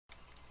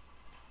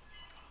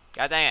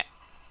God dang it.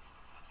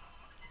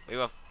 We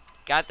will.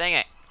 God dang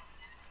it.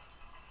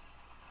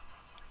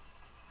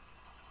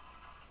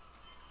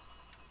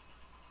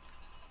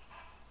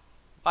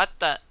 What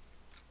the?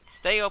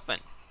 Stay open.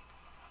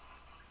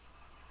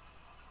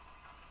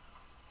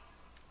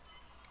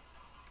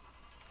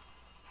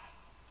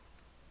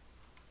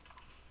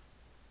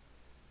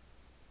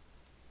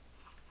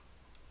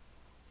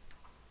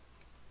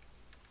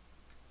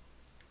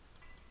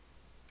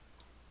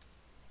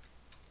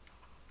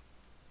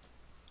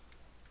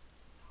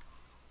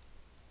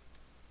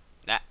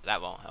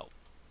 That won't help.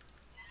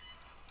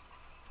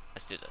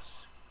 Let's do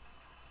this.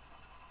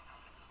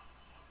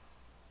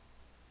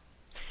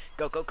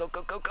 Go, go, go,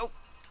 go, go, go.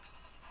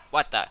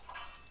 What the?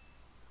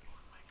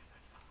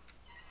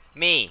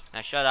 Me.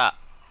 Now shut up.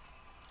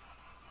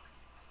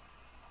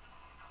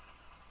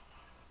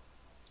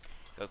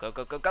 Go, go,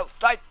 go, go, go.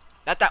 Slide.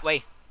 Not that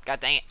way. God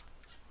dang it.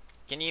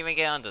 Can you even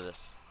get under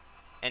this?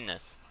 In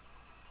this?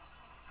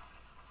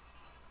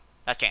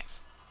 Last chance.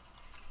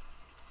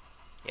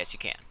 Yes, you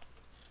can.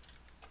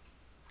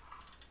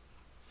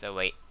 So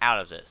wait, out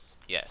of this.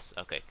 Yes.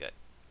 Okay, good.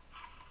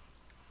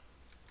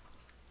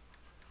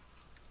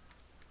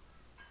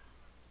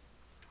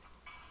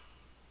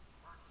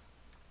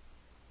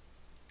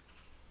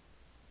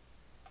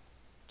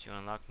 To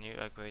unlock new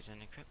upgrades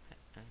and equipment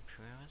and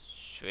programs.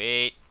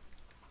 Sweet.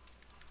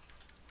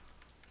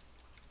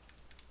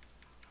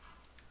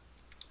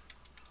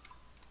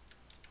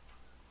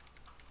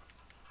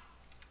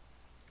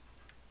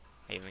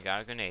 I even got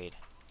a grenade.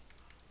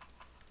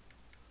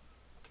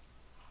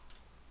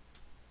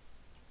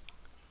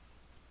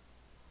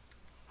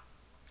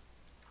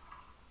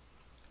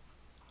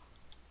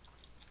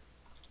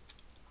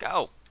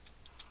 Go.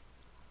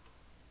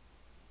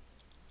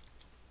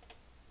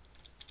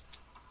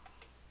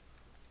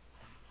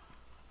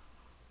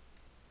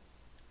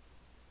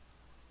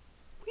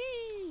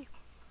 Whee!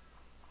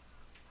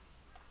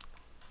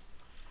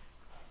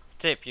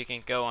 Tip, you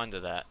can go under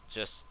that.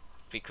 Just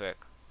be quick.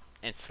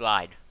 And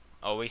slide.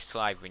 Always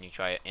slide when you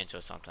try to enter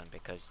something,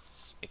 because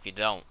if you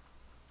don't,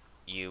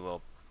 you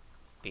will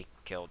be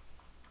killed.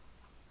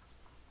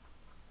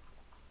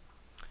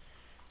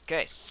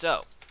 Okay,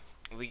 so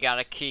we got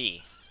a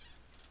key.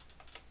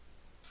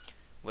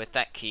 With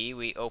that key,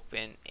 we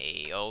open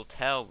a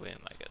hotel room,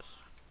 I guess.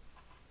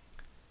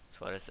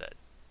 That's what it said.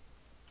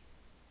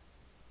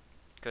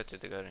 Go to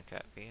the golden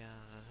cat.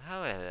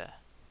 However,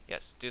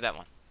 yes, do that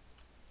one.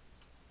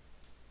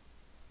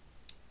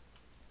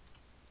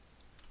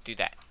 Do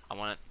that. I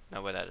want to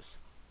know where that is.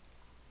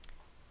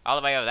 All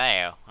the way over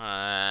there.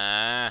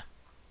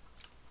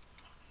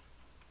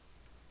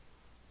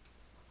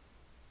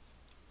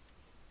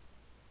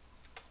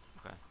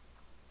 Okay.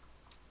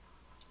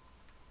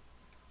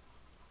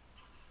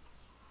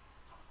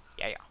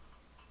 Yeah.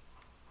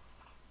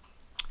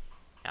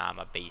 I'm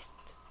a beast.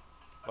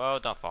 Whoa,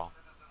 don't fall.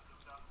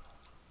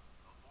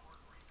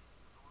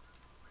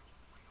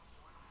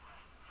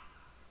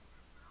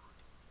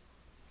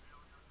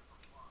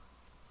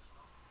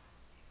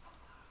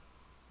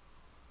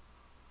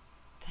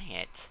 Dang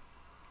it.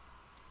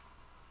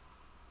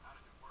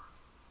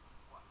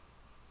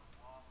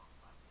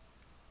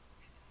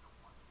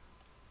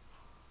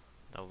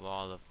 The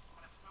wall of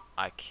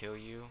I kill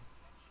you.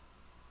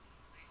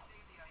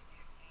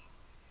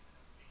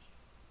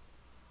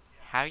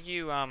 How do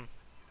you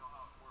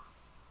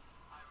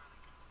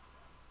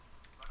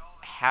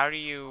how do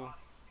you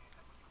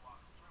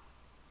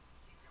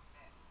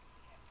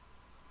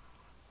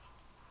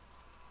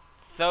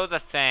throw the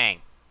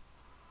thing?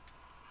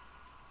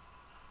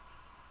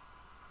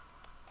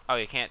 Oh,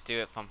 you can't do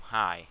it from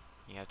high.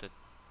 You have to.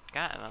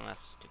 God,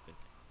 that's stupid.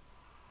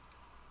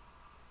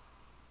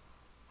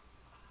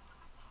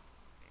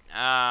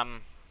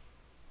 Um.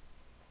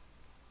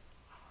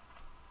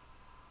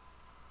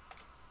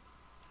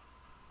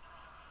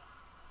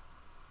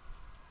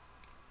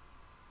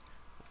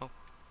 Oh.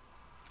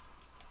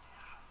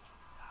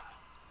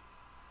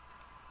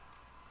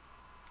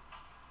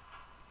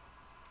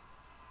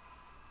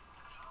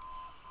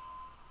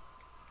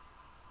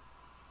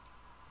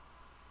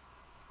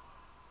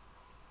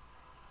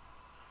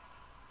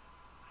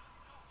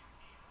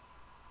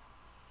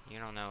 You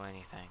don't know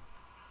anything.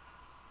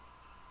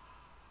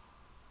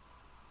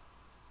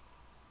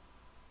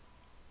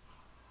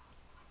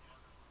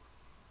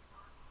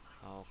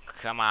 Oh,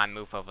 come on,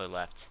 move over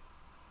left.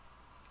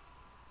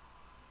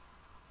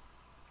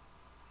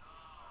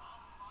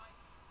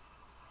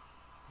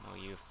 Oh,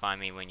 you find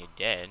me when you're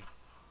dead.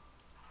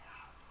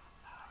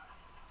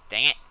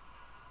 Dang it.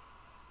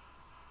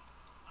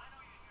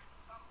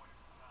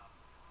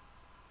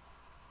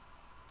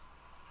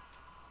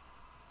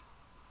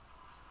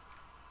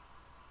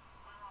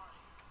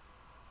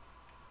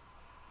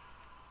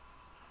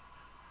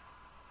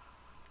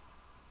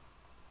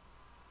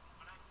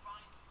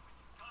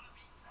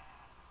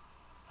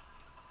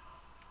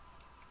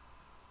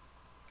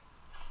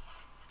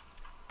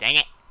 Dang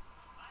it.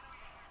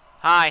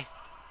 Hi.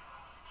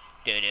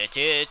 Do do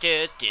do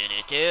do do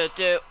do do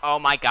do. Oh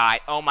my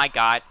god. Oh my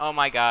god. Oh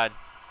my god.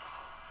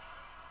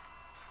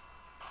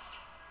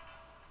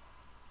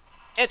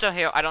 Enter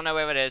here. I don't know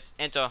where it is.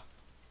 Enter.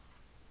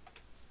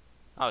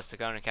 Oh, it's the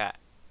golden cat.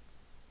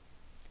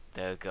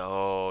 The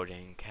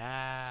golden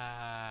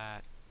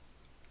cat.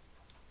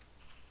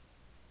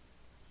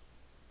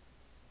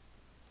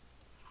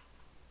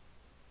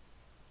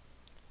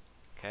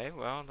 Okay,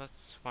 well,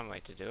 that's one way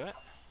to do it.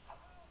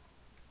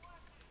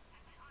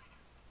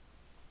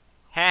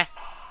 Heh.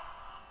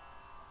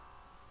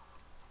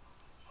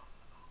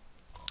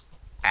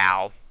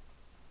 Ow.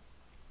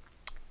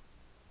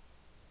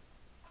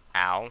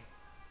 Ow.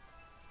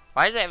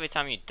 Why is it every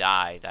time you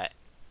die that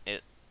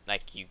it,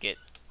 like, you get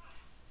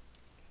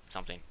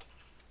something?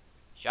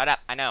 Shut up,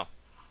 I know.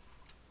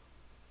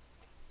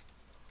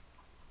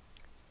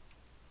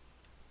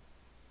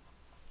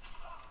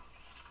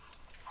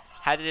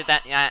 How did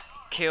that not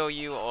kill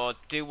you or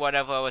do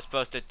whatever I was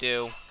supposed to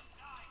do?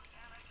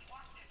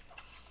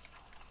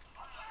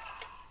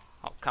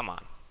 Oh, come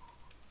on.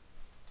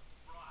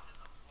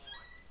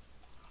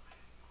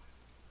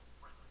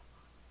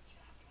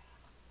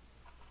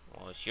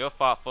 Well, it's your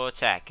fault for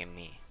attacking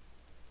me.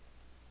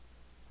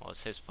 Well,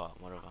 it's his fault,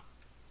 whatever.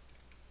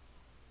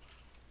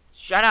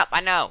 Shut up,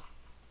 I know!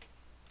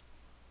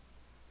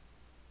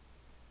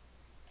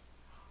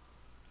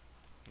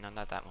 No,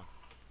 not that one.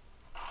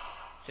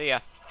 See ya.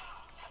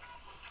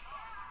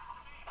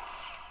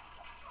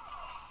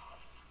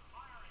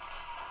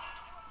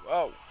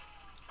 Whoa.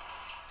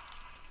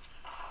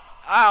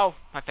 Ow!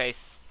 My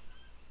face.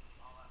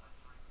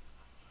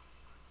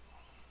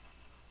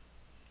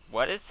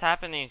 What is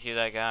happening to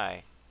that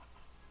guy?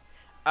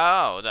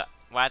 Oh, the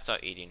rats are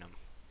eating him.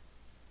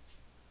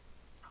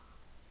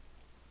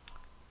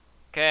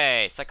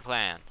 Okay, second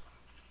plan.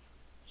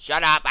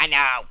 Shut up, I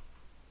know!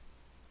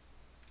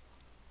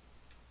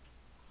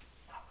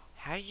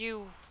 How do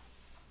you...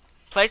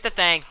 place the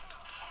thing?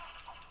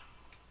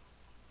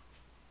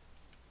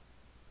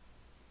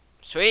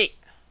 Sweet!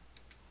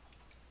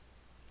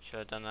 Should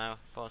have done that in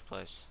the first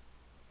place.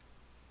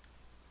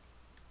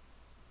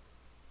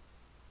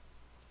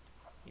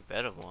 You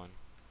better won.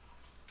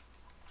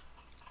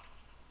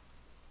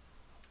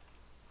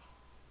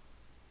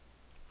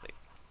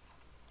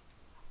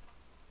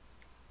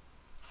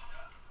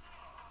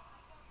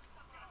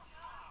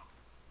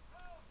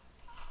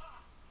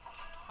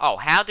 Oh,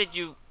 how did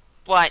you...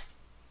 what?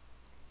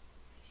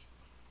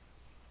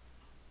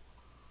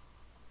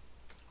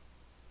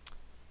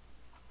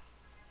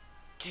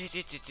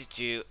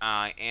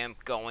 I am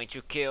going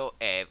to kill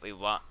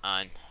everyone.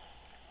 Let's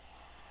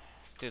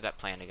do that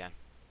plan again.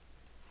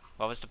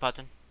 What was the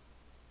button?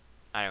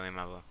 I don't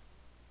remember.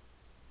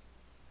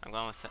 I'm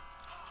going with it.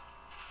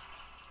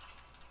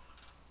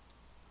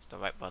 It's the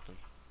right button.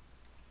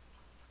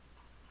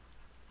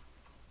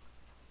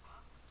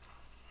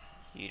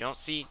 You don't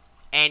see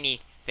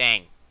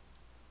anything.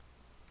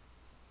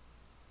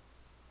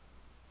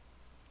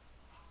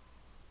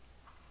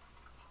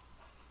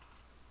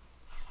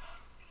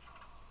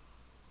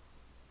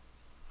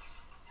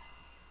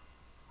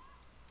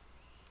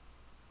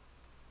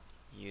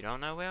 You don't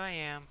know where I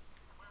am.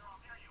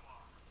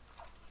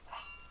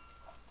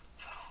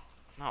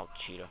 Oh,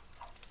 cheater.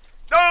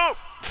 No!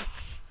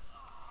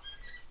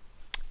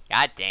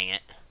 God dang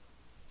it.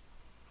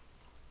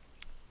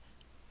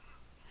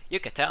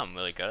 You can tell I'm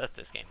really good at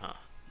this game, huh?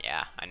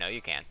 Yeah, I know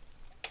you can.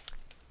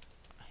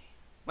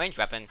 Range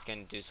weapons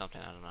can do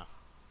something, I don't know.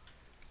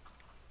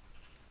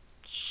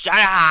 Shut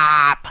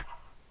up!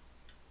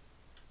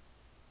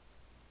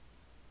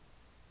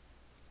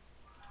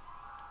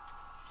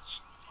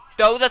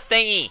 Throw the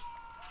thingy!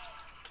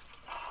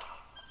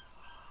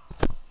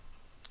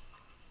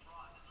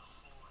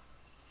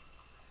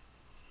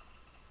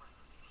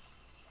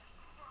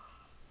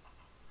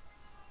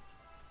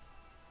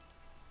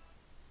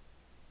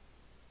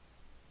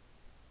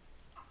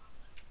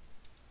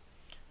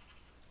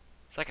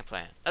 Second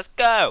plan. Let's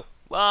go!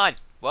 Run!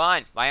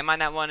 Run! Why am I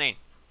not running?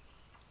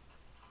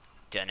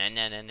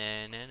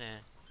 Da-na-na-na-na-na-na.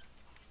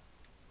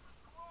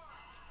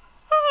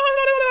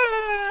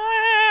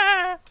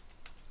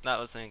 That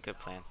wasn't a good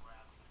plan.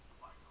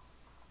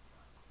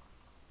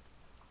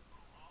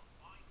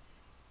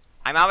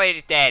 I'm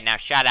already dead, now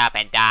shut up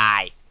and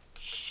die!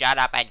 Shut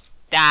up and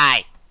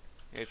die!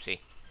 Oopsie.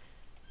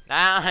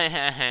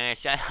 Now,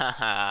 shut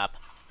up.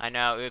 I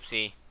know,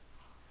 oopsie.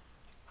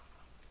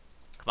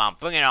 Come on,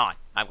 bring it on.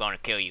 I'm gonna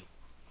kill you.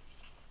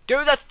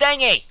 Do the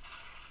thingy!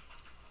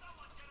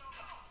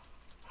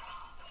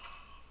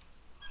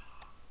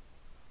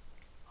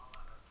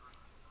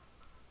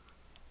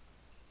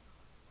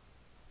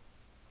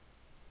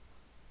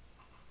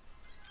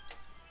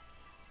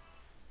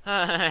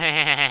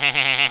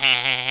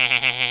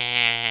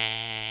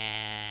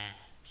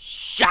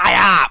 Shut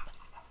up!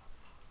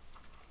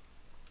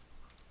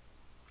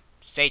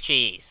 Say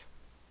cheese.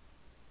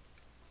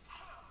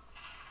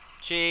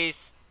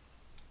 Cheese.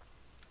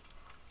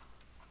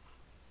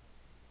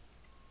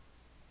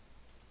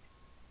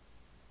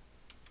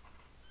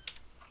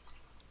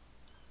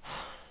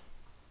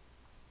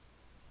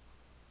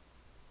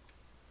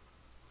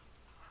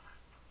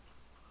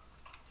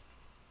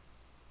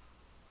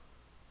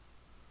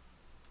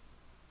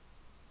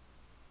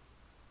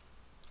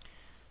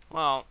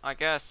 Well, I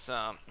guess,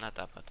 not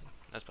that button.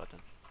 This button.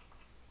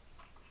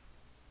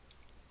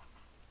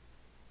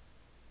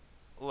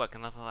 Ooh, I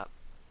can level up.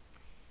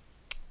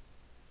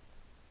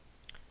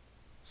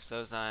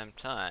 Slows down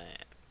time.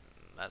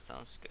 That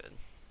sounds good.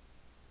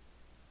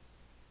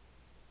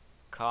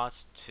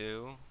 Cost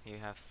 2, you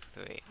have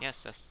 3.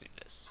 Yes, let's do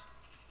this.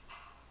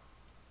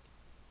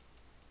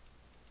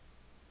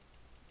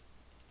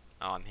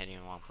 Oh, I'm hitting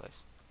in the wrong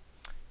place.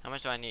 How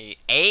much do I need?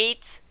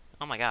 8?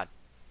 Oh my god.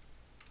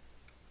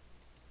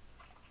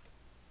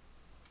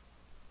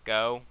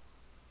 Go.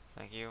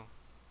 Thank you.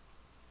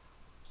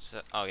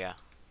 So, oh yeah.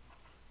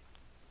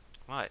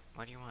 What?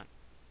 What do you want?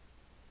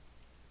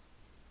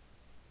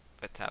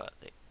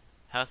 Vitality.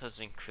 Health has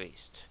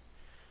increased.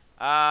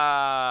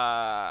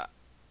 Uh,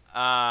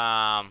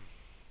 um,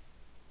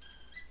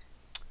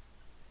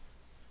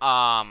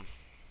 um,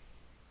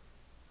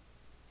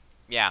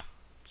 yeah,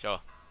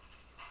 sure.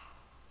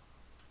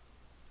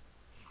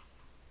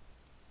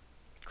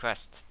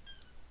 Crest.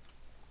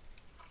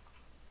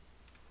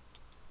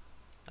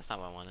 That's not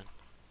what I wanted.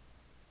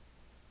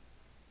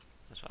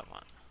 That's what I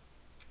want.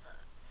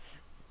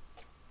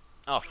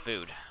 Oh,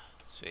 food.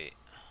 Sweet.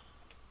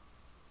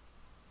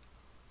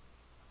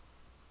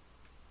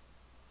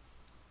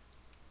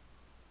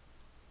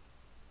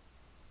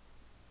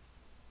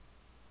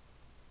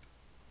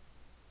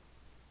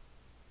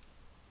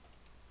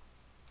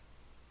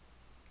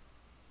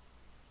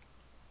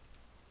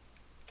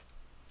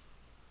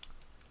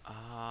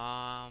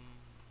 Um,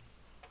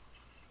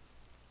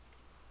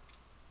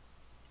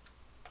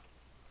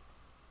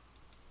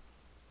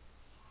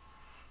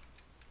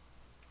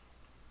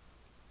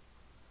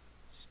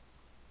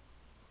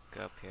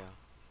 go up here.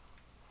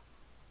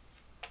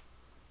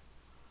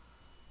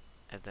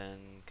 And then,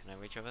 can I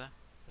reach over there?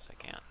 Yes, I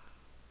can.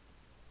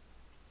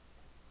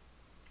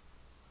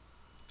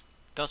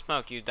 Don't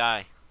smoke, you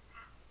die.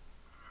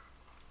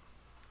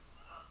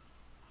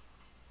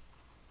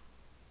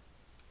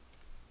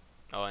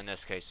 Oh, in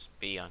this case,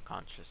 be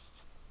unconscious.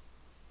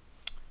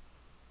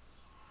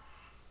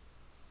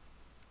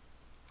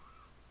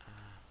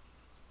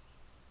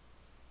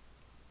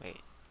 Wait.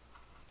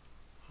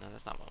 No,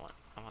 that's not what I want.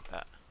 I want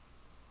that.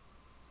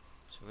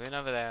 So we're in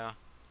over there.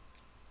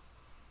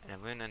 And then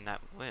we're in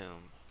that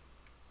room.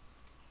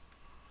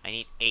 I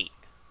need 8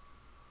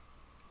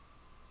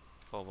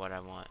 for what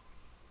I want.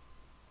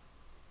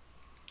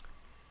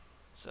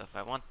 So if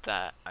I want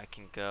that, I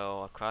can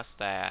go across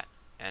that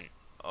and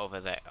over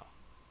there.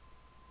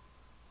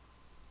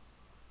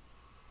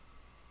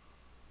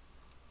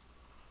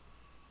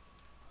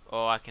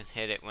 Or I can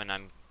hit it when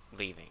I'm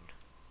leaving.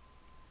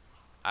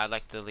 I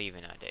like the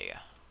leaving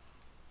idea.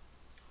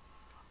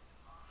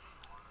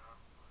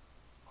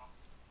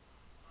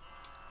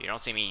 You don't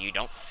see me, you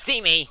don't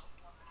see me!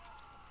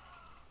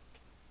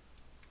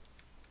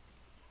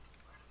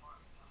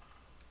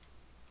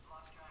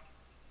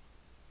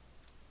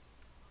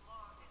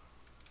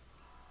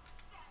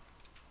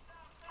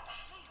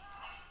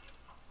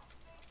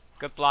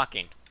 Good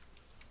blocking.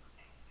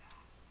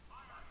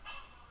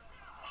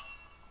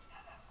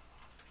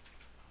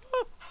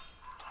 Woo.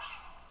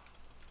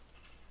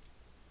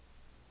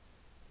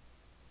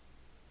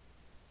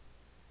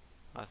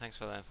 Oh, thanks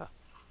for the info.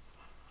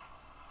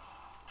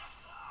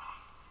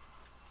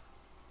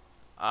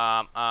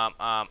 Um, um,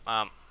 um,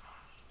 um.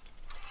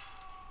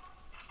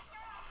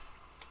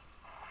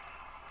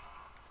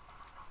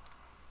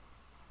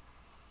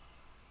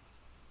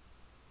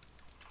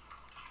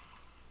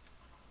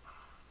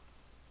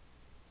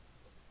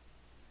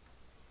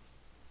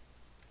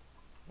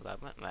 Well,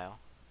 that went well.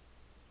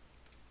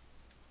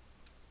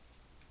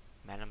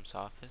 Madam's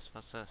office?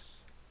 What's this?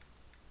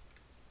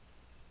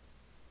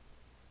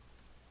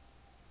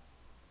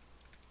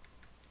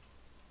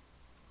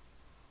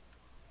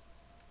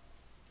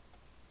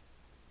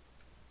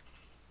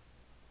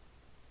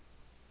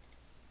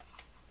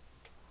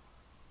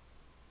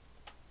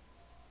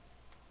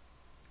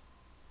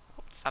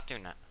 Oh, stop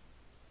doing that.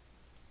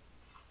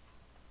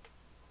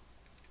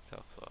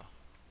 Third floor.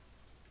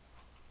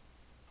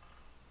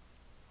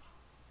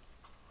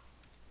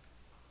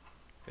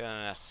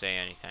 Gonna say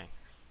anything.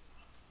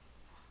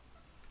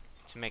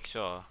 To make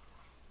sure.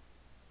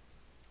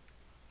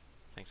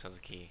 Thanks for the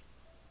key.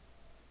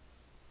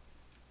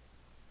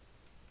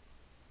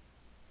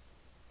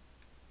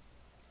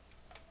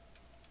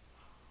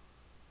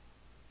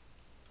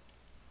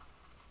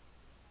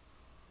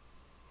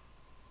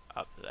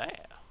 Up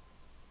there.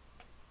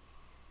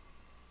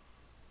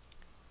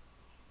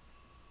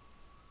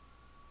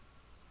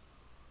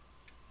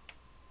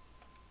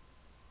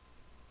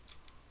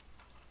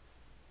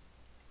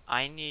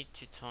 I need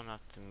to turn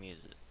off the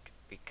music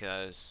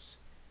because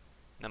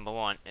number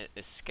one, it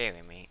is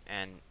scaring me,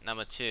 and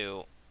number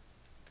two,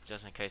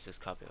 just in case it's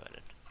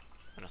copyrighted.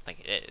 I don't think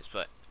it is,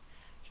 but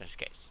just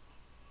in case.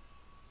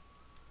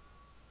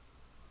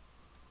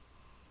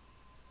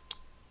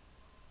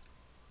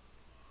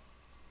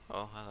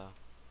 Oh, hello.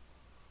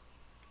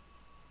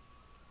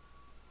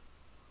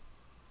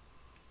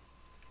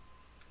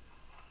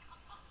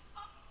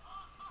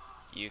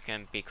 You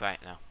can be quiet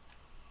now.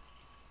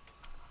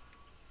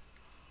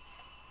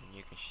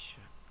 You can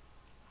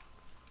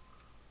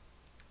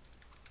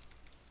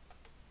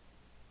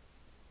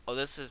oh,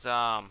 this is,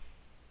 yeah,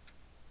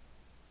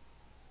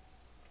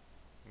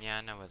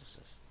 I know what this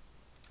is.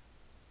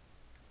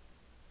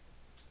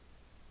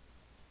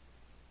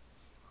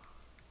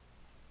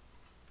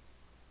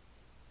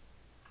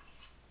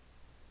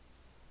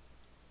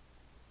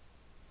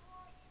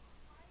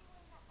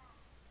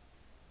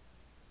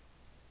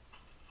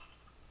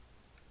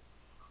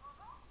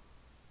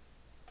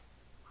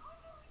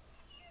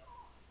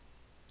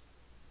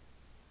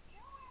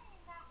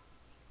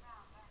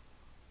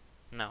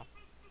 No.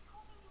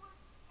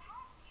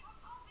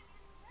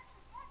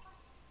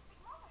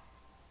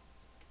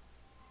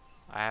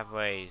 I have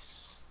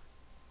ways.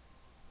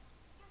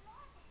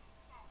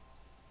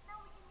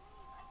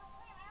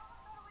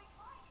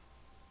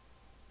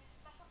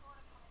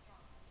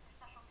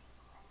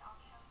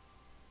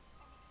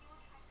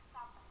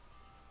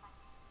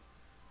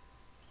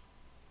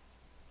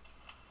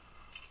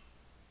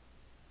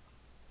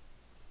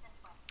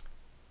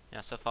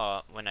 Yeah, so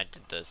far, when I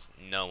did this,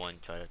 no one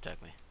tried to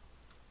attack me.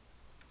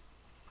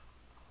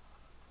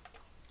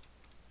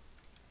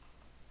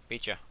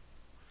 Beat ya.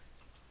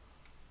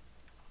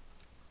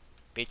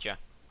 Beat ya.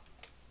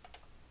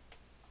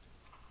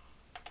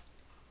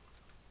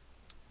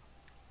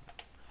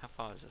 How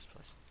far is this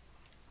place?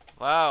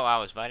 Whoa, I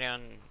was right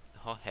on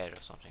her head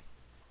or something.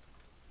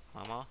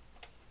 One more?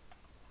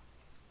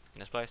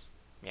 This place?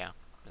 Yeah,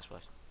 this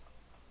place.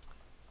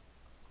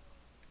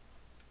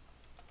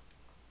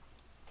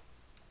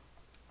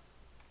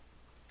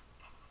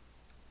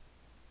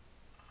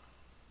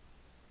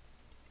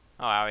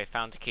 Oh, I already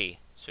found the key.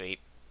 Sweet.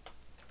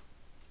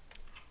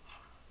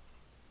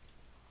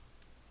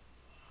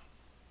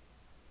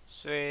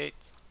 Sweet.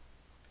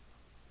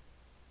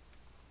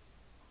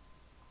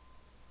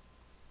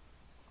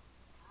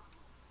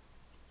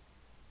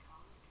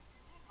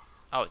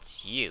 Oh,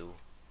 it's you.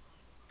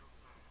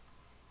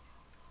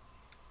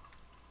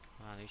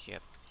 Well, at least you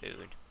have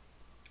food.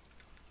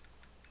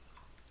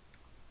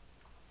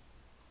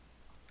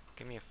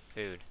 Give me a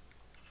food.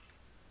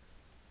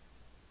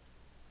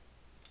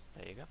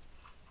 There you go.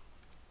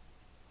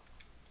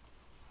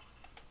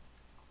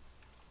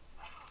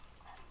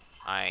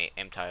 I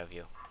am tired of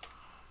you.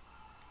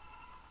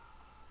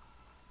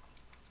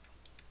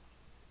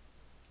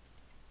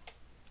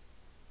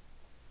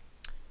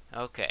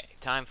 Okay,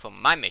 time for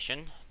my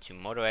mission to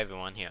murder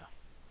everyone here.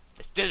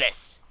 Let's do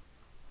this!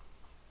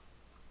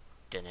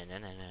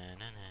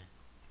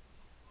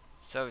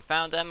 So we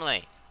found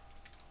Emily.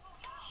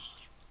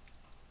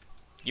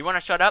 You wanna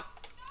shut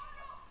up?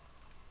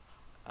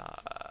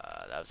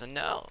 That was a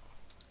no.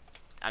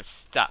 I'm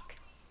stuck.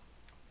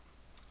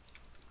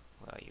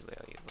 Where are you? Where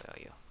are you? Where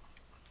are you?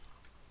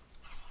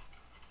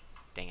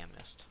 Dang, I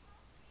missed.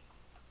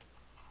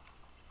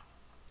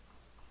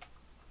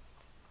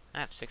 I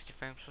have 60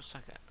 frames per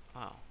second.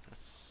 Wow,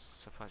 that's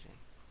surprising.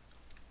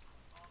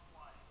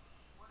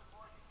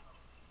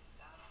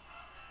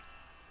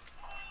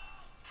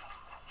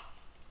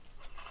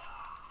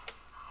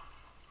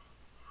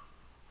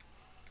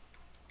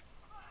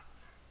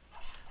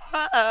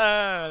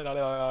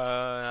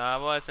 I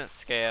wasn't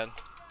scared.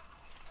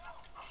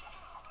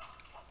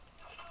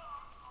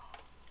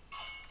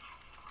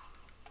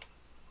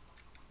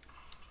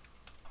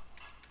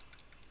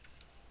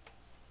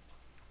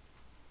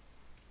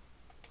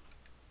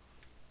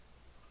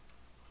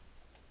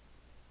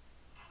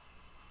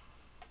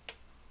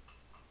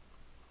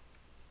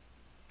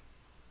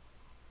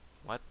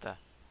 What the?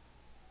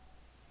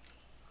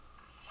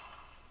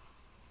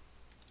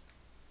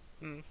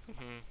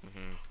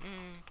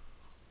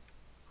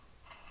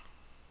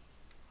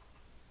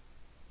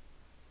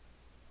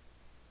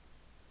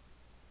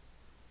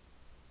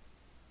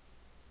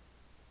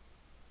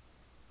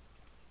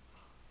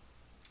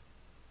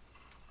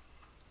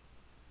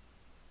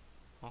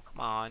 Oh, come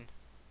on.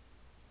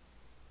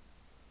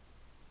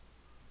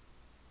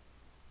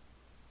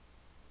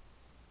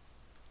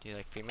 Do you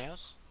like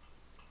females?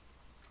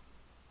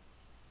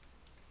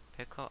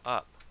 Pick her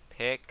up.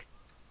 Pick.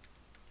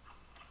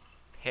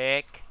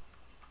 Pick.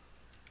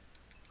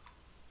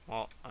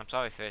 Well, I'm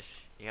sorry,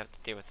 fish. You have to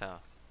deal with her.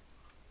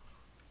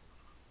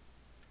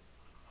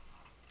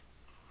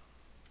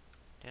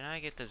 Did I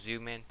get the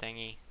zoom in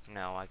thingy?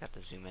 No, I got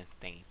the zoom in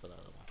thingy for the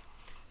other one.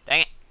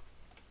 Dang it!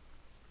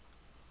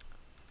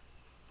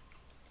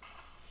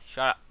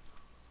 Shut up.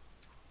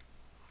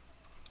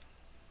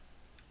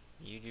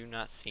 You do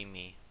not see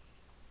me.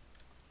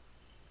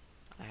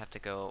 I have to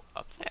go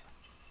up there.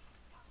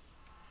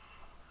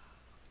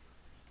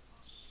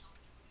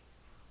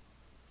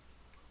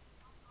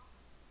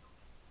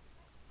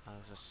 Oh,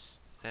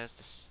 there's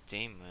the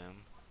steam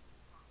room.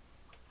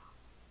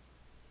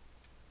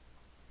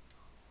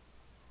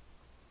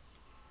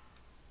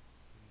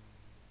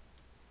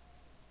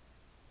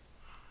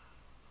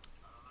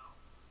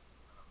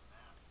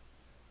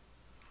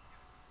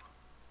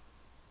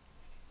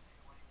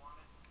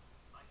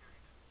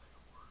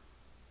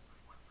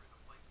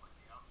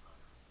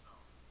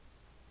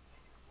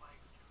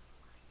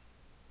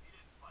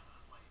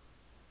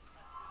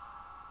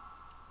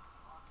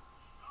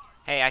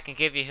 Hey, I can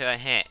give you a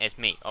hint. It's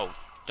me. Oh,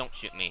 don't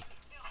shoot me.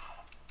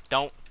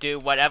 Don't do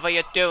whatever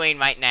you're doing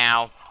right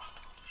now.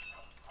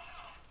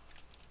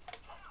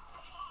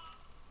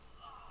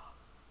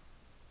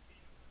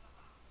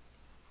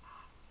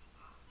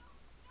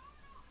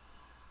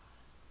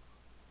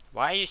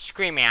 Why are you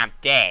screaming? I'm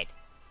dead.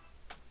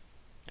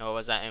 Or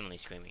was that Emily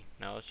screaming?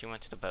 No, she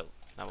went to the boat.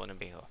 That wouldn't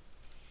be her.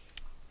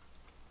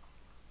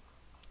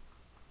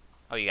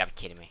 Oh, you gotta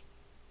be kidding me.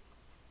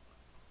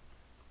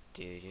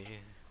 Do do do.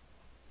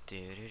 Do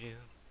do do.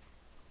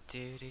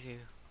 Do do do.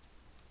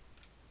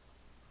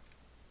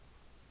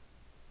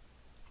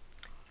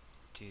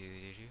 Do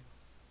do do.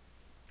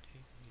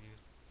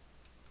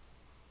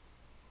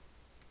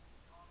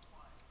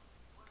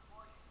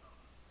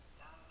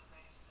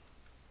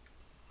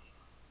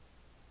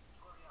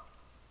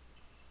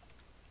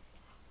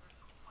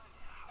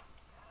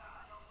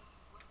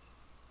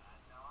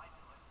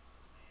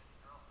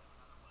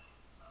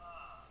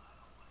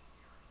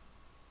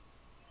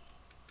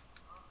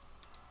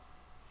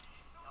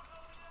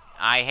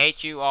 I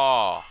hate you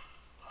all.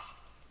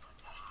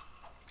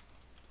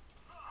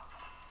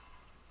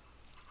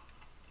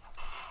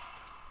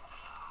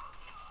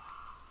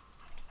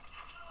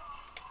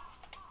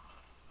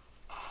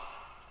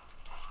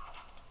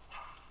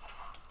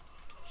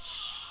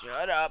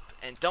 Shut up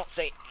and don't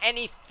say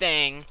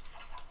anything.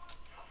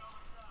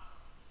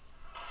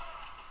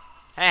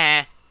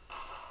 Heh.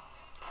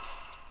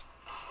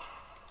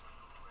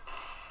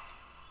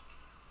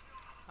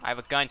 I have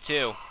a gun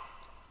too.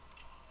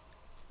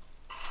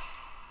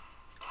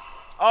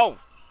 Oh!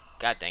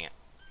 God dang it.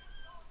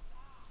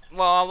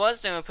 Well, I was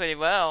doing pretty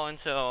well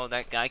until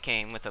that guy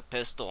came with a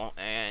pistol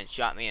and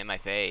shot me in my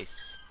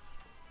face.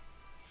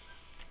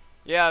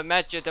 Yeah, I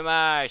met your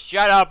demise.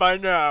 Shut up, I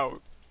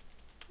know.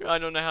 I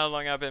don't know how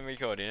long I've been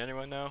recording.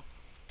 Anyone know?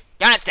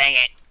 God dang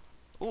it!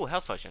 Ooh,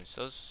 health potions.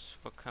 Those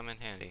will come in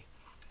handy.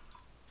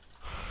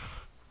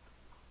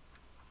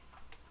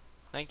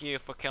 Thank you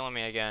for killing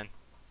me again.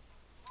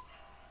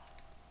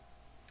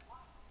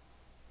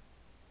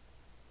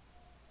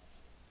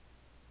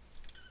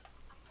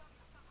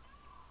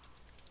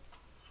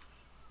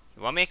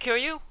 You want me to kill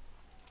you?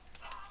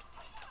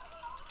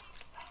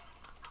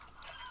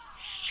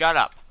 Shut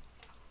up.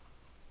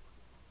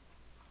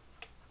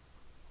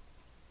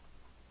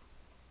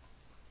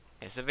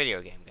 It's a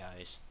video game,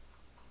 guys.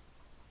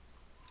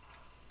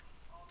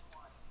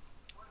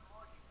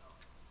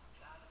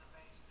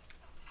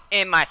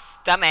 In my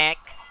stomach.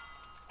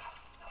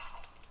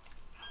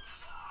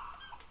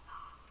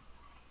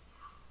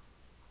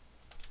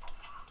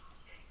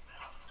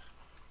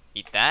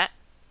 Eat that.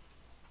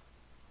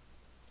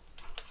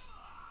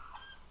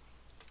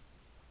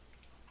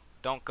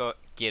 Don't go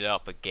get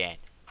up again.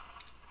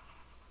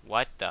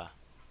 What the?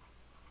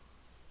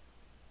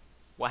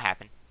 What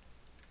happened?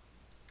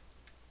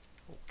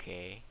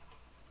 Okay.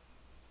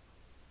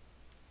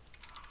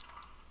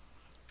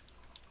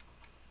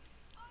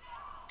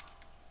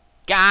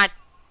 God.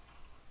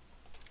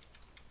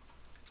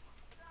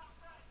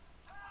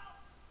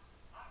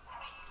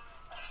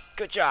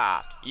 Good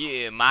job.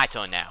 Yeah, my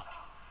turn now.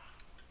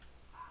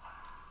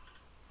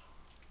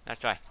 Let's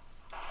try.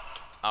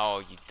 Oh,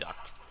 you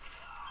ducked.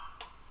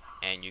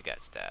 And you got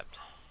stabbed.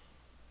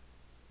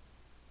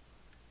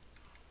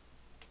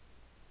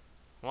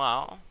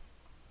 Well.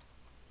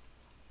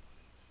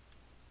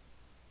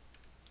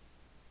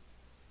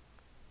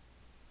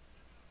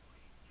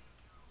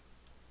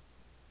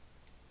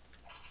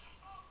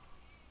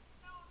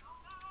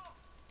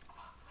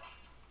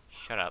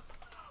 Shut up.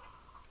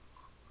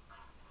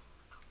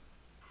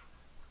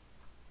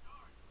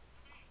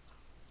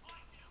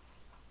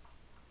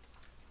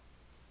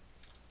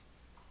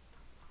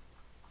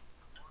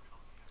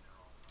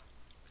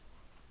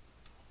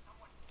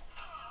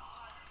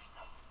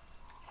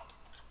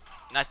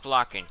 Nice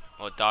blocking.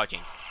 Or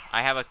dodging.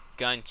 I have a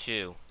gun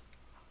too.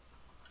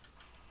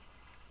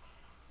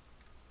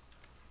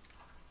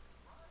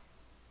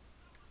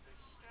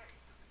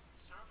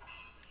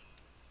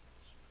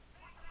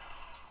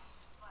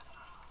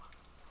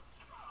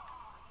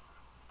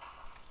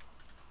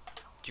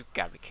 You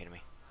gotta be kidding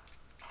me.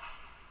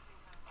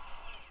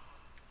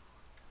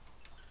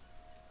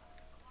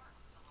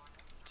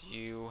 Do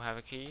you have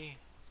a key?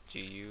 Do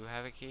you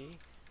have a key?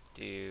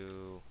 Do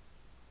you...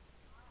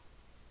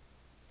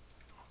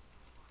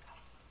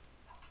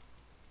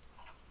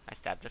 I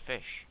stabbed a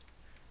fish.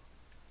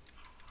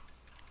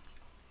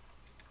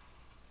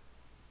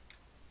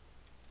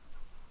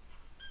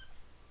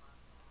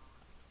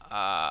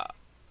 Uh,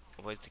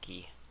 where's the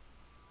key?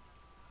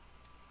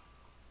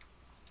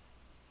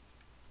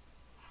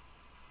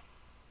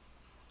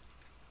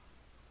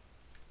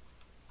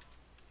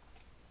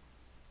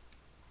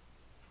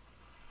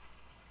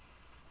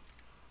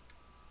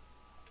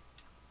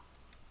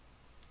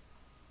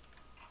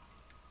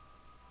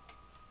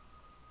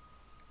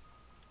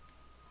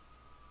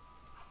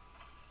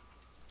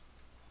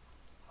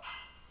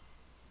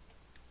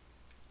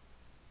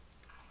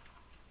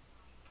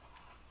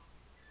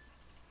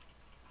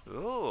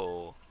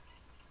 Ooh.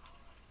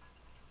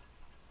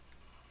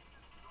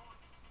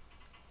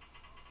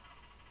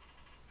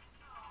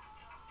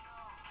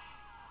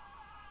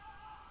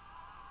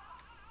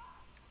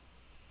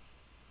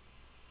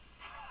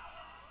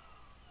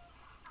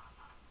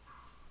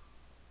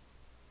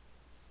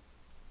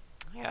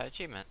 got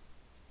achievement.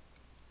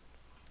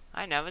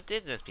 I never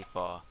did this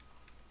before.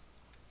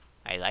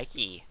 I like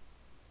ye.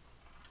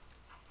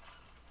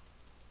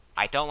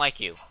 I don't like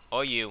you.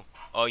 Or you.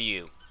 Or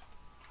you.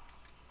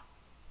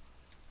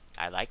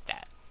 I like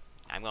that.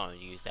 I'm gonna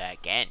use that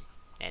again.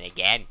 And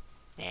again.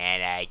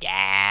 And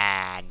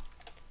again.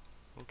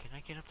 Oh, can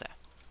I get up there?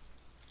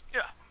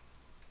 Yeah.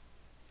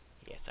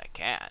 Yes, I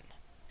can.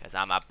 Because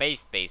I'm a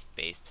beast. I'm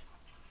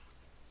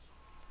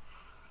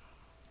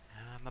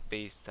a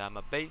beast.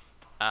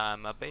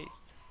 I'm a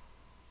beast.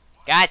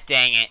 God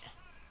dang it.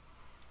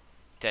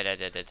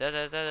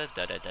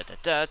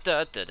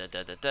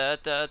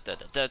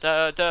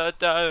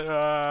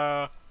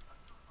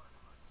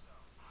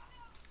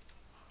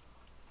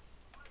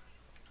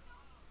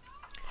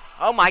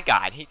 Oh my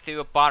god, he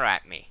threw a bar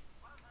at me.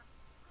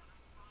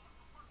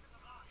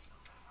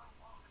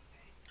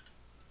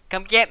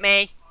 Come get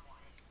me.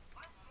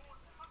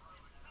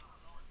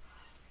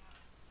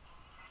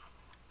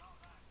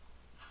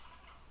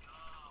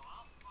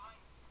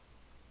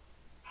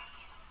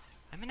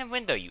 I'm in a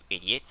window, you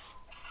idiots.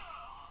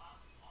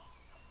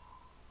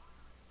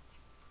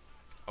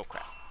 Oh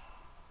crap.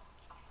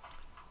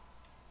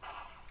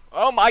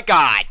 Oh my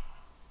god.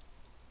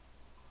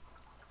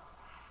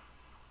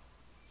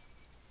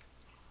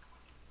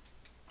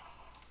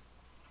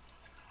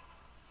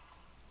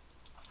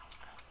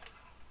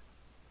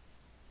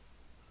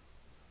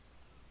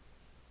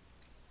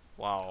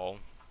 Whoa.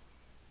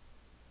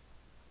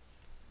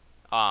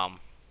 Um.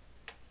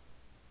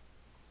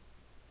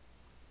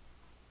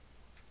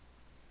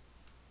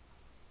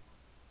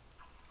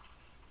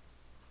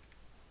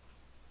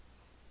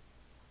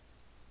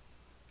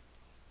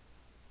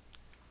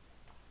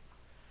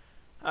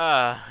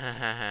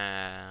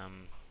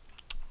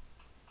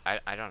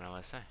 I don't know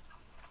what to say.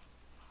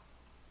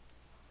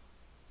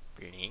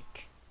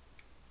 Blink.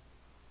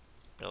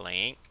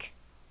 Blink.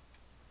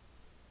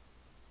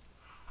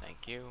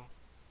 Thank you.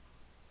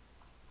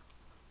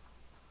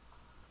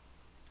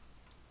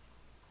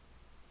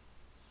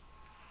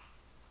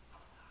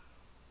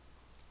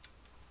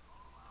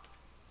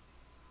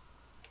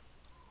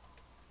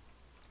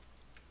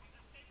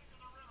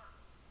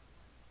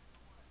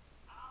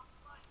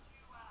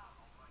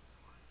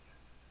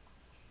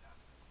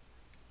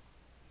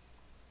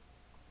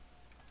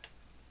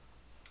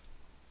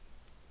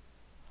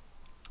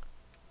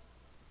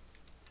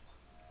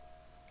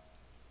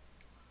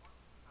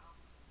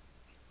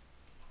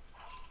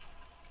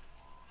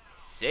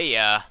 See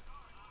ya.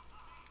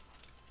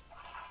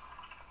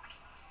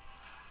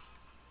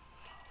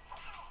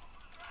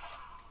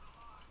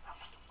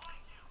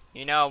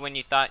 You know when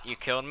you thought you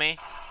killed me?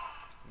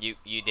 You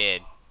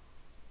did.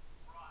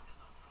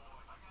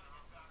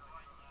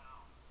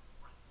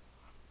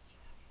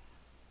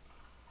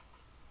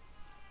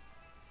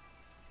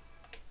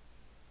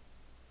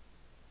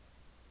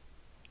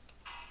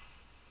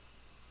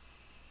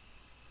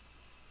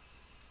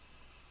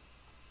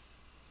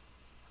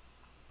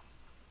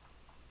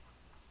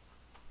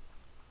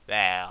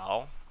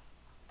 Well.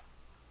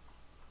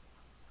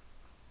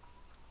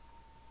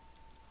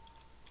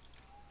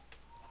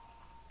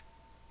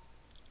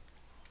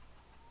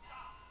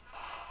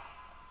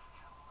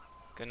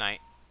 Good night.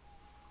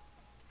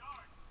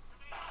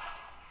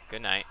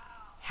 Good night.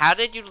 How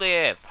did you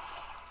live?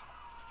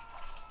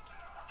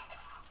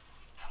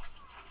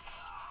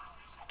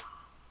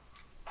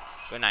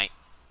 Good night.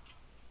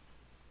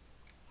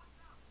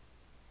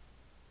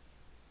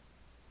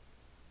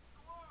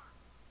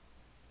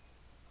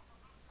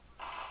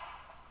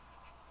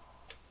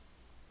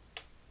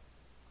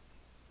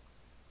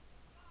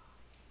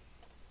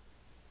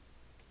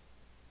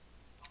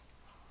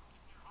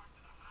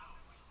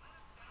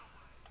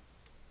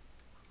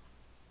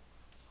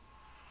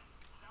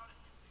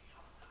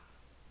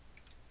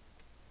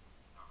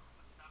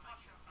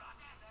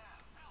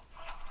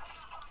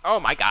 Oh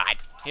my god.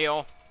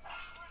 Heal.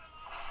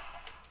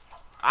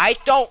 I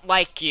don't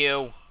like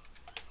you.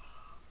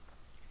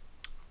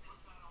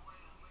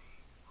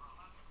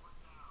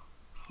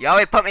 You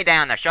always put me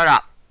down there. Shut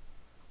up.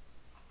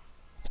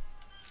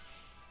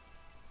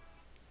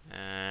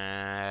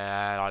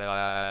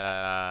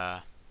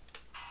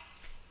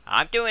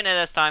 I'm doing it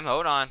this time.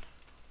 Hold on.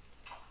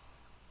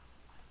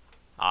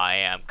 I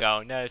am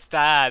gonna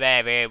stab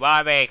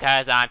everyone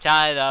because I'm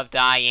tired of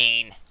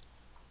dying.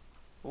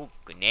 Ooh,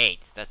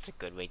 grenades. That's a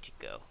good way to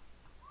go.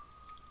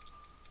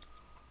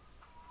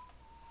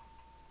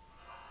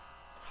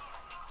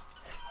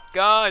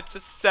 God's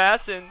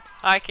assassin.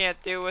 I can't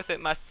deal with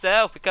it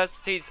myself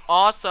because he's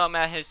awesome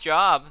at his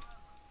job.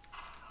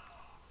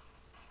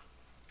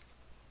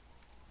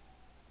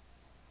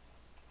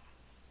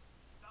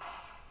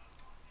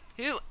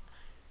 Who?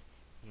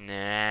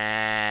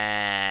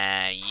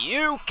 Nah,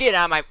 you get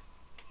out of my...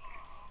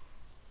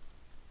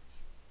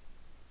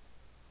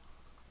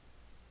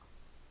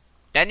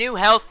 The new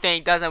health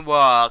thing doesn't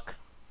work.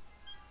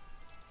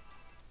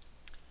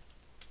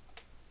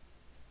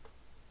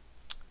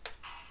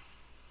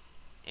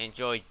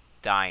 Enjoy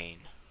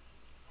dying.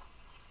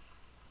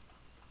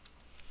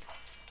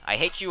 I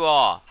hate you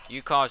all.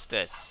 You caused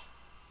this.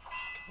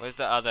 Where's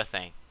the other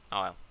thing?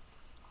 Oh,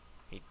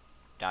 he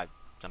died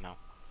somehow.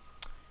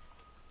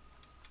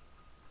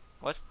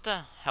 What's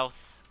the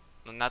health?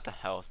 No, not the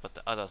health, but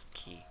the other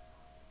key.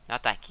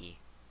 Not that key.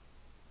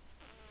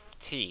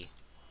 T.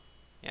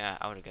 Yeah,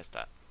 I would have guessed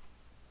that.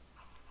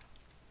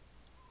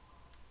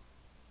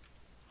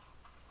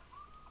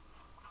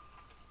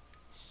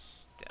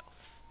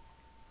 Stealth.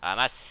 I'm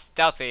a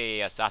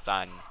stealthy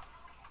assassin.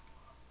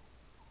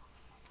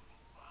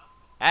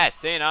 As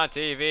seen on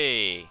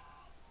TV.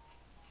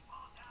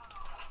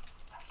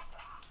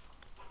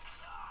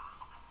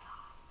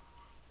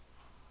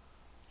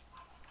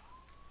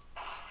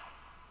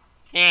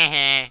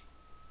 Heh.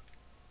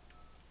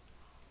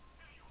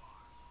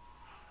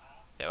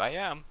 There I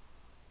am.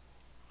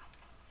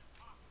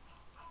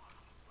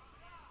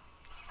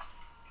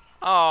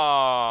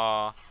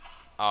 Oh.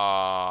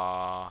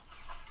 Oh.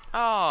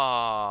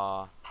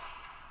 Oh.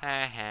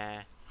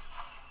 Heh.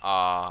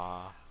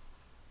 Oh.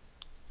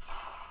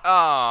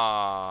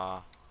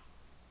 Oh.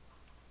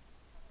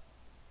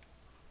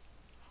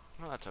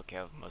 Well, that's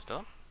okay with most of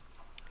them.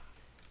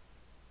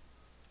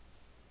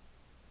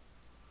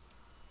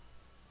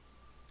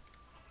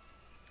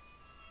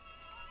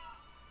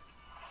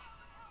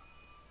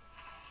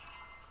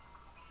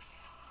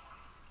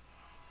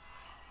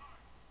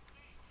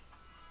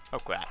 Oh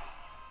crap.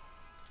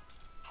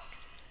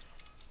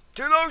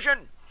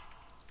 Delusion!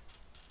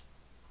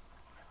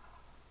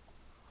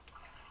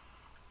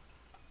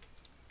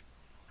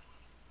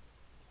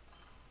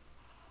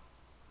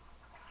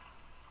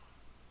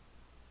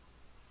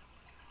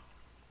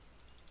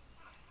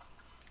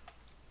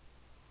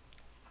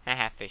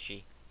 Haha,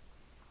 fishy.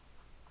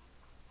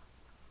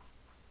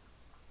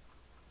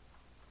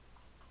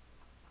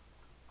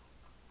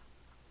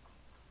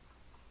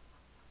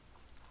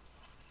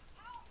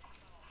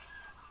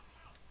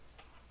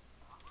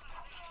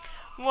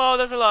 Whoa,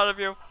 there's a lot of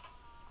you.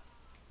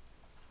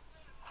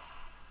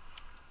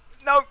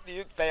 Nope,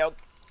 you failed.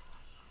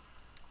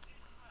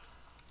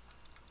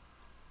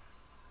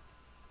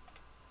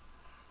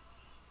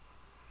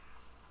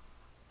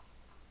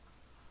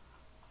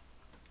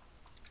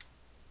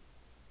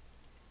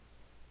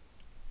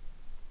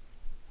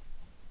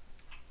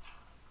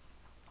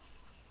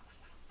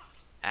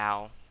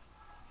 Ow.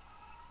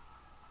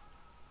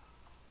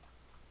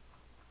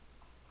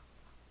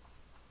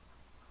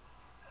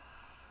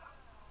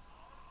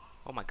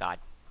 Oh my god.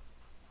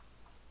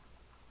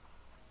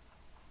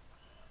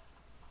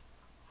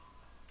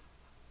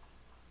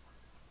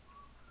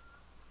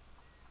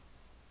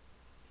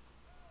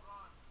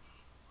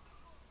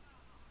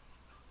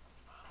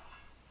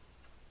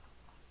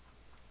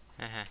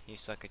 Haha, you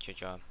suck at your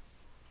job.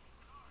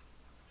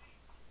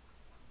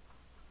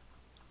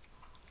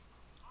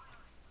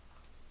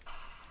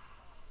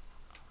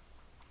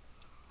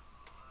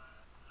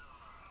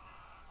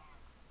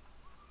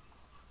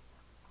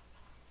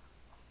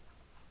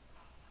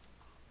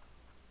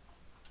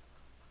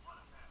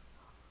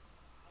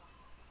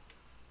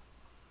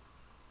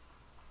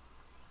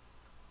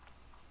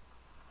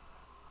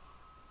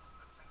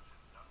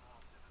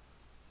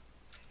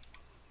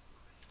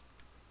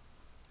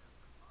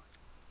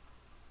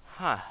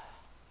 Huh.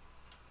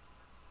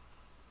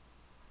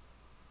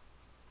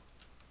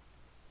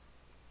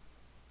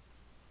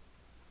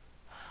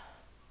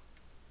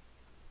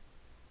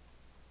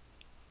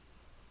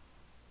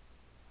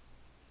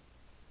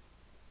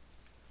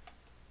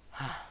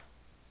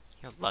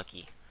 You're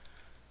lucky.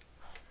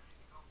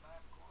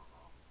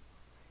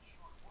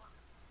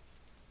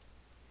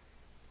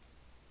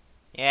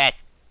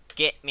 Yes,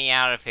 get me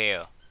out of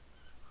here.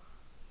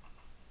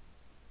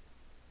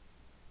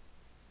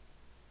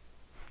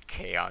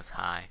 Chaos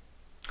high.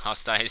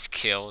 Hostile is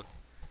killed.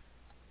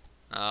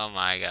 Oh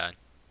my god.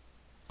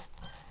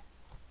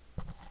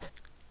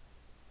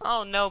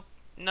 Oh no,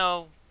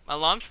 no.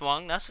 Alarm's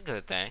wrong, that's a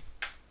good thing.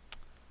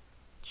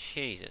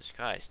 Jesus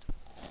Christ.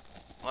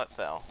 What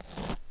fell?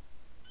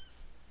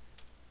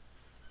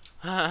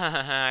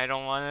 I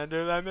don't want to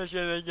do that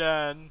mission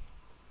again.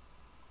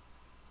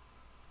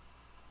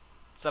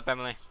 What's up,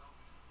 Emily?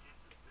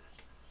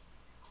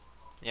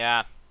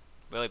 Yeah,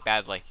 really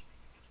badly.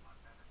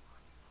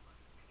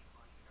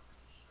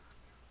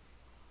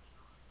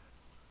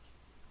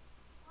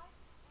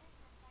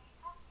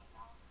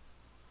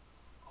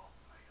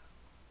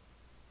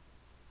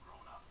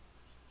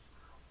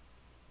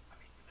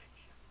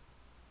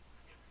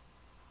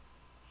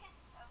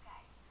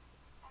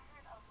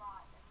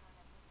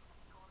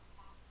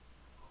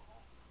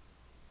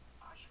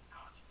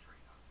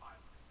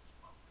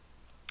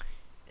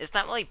 It's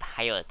not really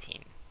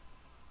piloting.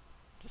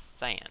 Just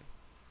saying.